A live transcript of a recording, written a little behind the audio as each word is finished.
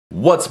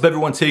What's up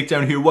everyone,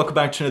 Takedown here. Welcome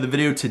back to another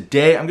video.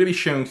 Today I'm going to be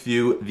sharing with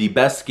you the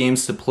best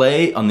games to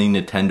play on the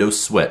Nintendo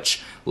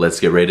Switch. Let's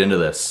get right into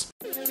this.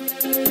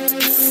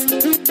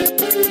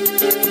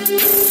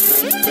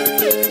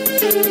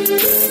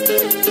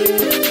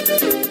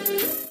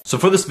 So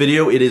for this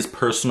video, it is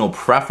personal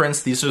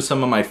preference. These are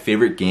some of my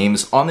favorite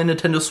games on the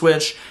Nintendo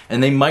Switch,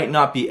 and they might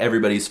not be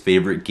everybody's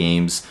favorite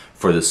games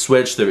for the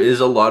Switch. There is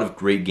a lot of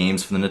great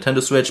games for the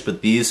Nintendo Switch,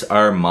 but these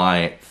are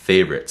my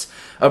favorites.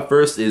 Up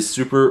first is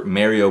Super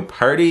Mario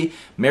Party.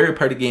 Mario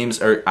Party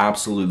games are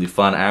absolutely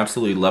fun. I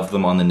absolutely loved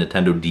them on the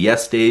Nintendo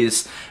DS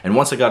days. And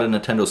once I got a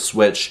Nintendo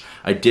Switch,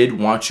 I did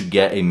want to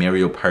get a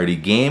Mario Party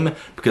game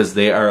because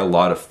they are a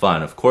lot of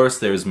fun. Of course,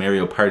 there's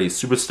Mario Party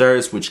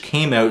Superstars, which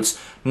came out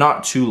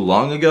not too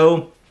long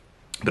ago.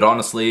 But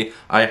honestly,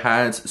 I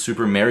had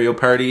Super Mario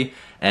Party,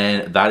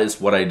 and that is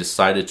what I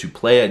decided to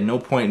play. At no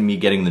point in me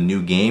getting the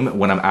new game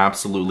when I'm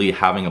absolutely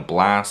having a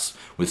blast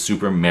with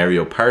Super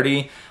Mario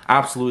Party.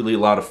 Absolutely a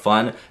lot of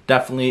fun.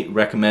 Definitely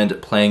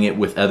recommend playing it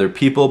with other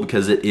people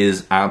because it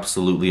is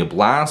absolutely a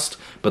blast.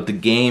 But the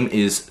game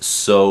is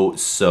so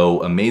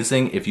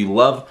amazing. If you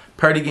love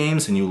party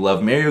games and you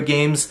love Mario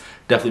games,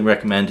 definitely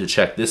recommend to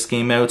check this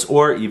game out,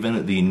 or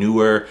even the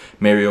newer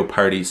Mario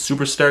Party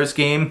Superstars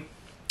game.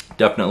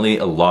 Definitely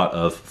a lot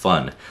of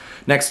fun.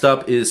 Next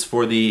up is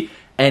for the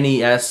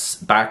NES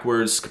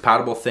backwards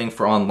compatible thing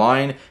for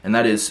online, and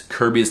that is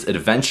Kirby's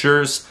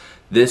Adventures.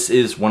 This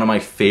is one of my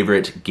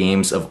favorite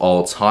games of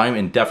all time,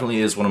 and definitely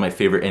is one of my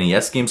favorite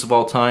NES games of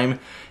all time.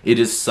 It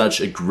is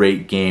such a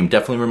great game.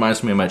 Definitely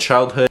reminds me of my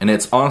childhood, and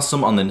it's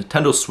awesome on the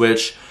Nintendo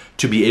Switch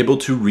to be able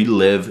to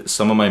relive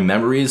some of my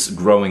memories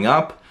growing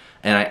up.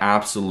 And I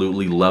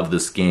absolutely love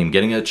this game.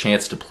 Getting a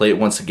chance to play it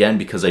once again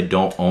because I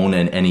don't own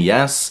an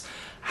NES.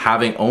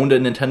 Having owned a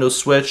Nintendo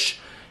Switch,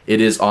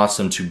 it is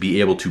awesome to be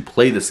able to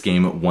play this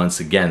game once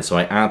again. So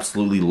I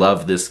absolutely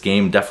love this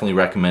game. Definitely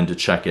recommend to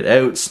check it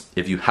out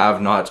if you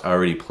have not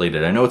already played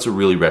it. I know it's a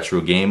really retro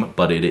game,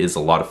 but it is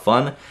a lot of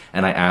fun,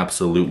 and I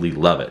absolutely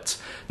love it.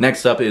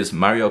 Next up is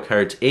Mario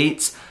Kart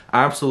 8.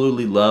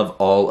 Absolutely love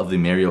all of the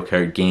Mario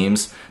Kart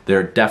games.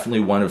 They're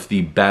definitely one of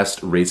the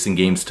best racing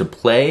games to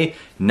play.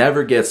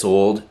 Never gets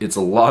old. It's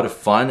a lot of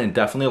fun, and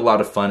definitely a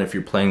lot of fun if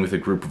you're playing with a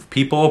group of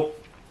people,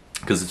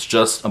 because it's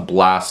just a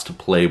blast to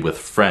play with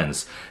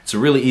friends. It's a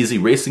really easy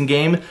racing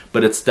game,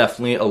 but it's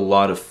definitely a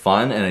lot of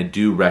fun, and I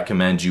do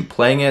recommend you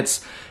playing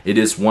it. It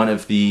is one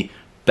of the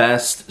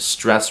best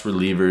stress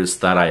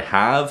relievers that I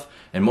have,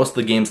 and most of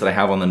the games that I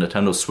have on the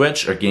Nintendo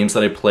Switch are games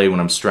that I play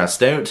when I'm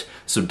stressed out,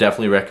 so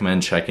definitely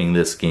recommend checking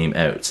this game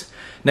out.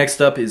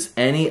 Next up is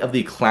any of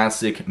the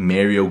classic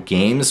Mario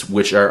games,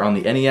 which are on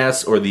the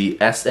NES or the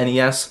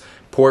SNES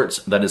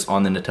port that is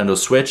on the Nintendo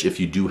Switch. If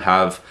you do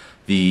have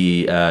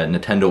the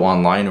Nintendo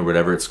Online or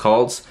whatever it's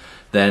called,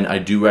 then I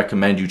do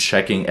recommend you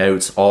checking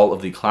out all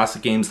of the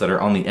classic games that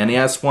are on the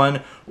NES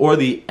one or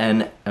the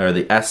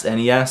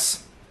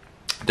SNES.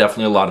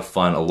 Definitely a lot of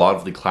fun. A lot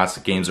of the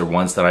classic games are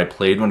ones that I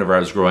played whenever I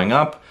was growing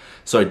up.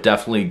 So I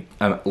definitely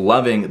am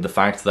loving the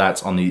fact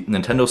that on the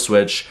Nintendo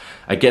Switch,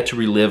 I get to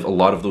relive a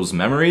lot of those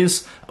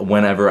memories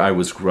whenever I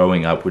was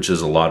growing up, which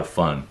is a lot of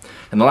fun.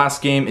 And the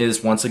last game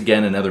is once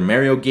again another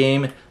Mario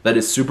game. That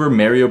is Super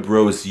Mario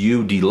Bros.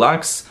 U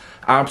Deluxe.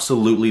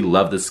 Absolutely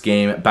love this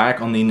game.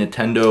 Back on the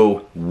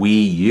Nintendo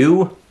Wii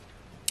U.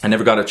 I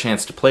never got a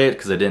chance to play it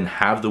because I didn't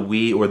have the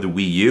Wii or the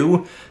Wii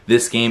U.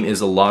 This game is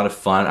a lot of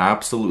fun. I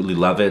absolutely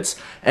love it.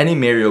 Any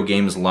Mario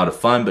game is a lot of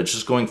fun, but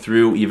just going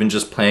through, even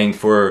just playing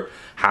for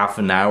half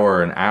an hour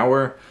or an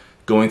hour,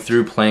 going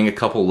through playing a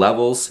couple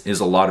levels is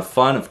a lot of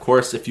fun. Of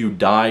course, if you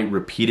die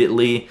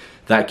repeatedly,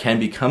 that can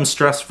become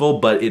stressful,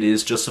 but it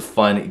is just a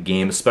fun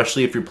game,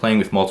 especially if you're playing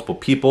with multiple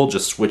people,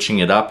 just switching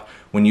it up.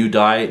 When you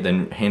die,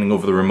 then handing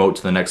over the remote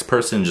to the next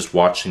person, just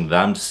watching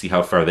them to see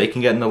how far they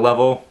can get in the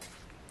level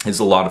is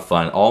a lot of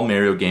fun. All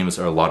Mario games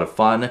are a lot of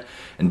fun,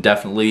 and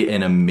definitely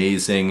an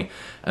amazing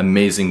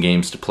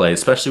games to play,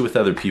 especially with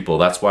other people.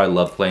 That's why I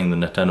love playing the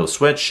Nintendo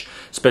Switch,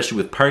 especially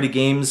with party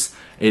games.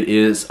 It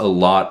is a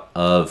lot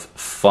of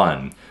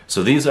fun.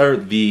 So these are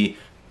the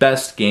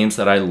best games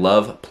that I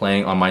love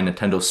playing on my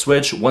Nintendo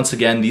Switch. Once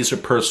again, these are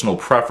personal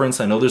preference.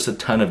 I know there's a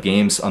ton of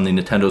games on the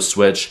Nintendo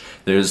Switch.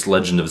 There's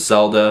Legend of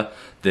Zelda,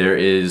 there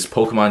is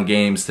Pokemon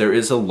games, there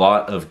is a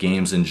lot of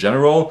games in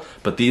general,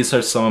 but these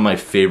are some of my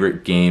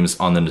favorite games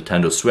on the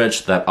Nintendo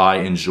Switch that I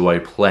enjoy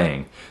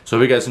playing. So I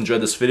hope you guys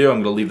enjoyed this video.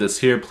 I'm going to leave this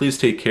here. Please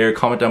take care.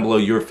 Comment down below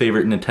your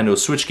favorite Nintendo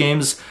Switch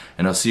games,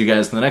 and I'll see you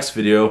guys in the next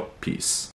video. Peace.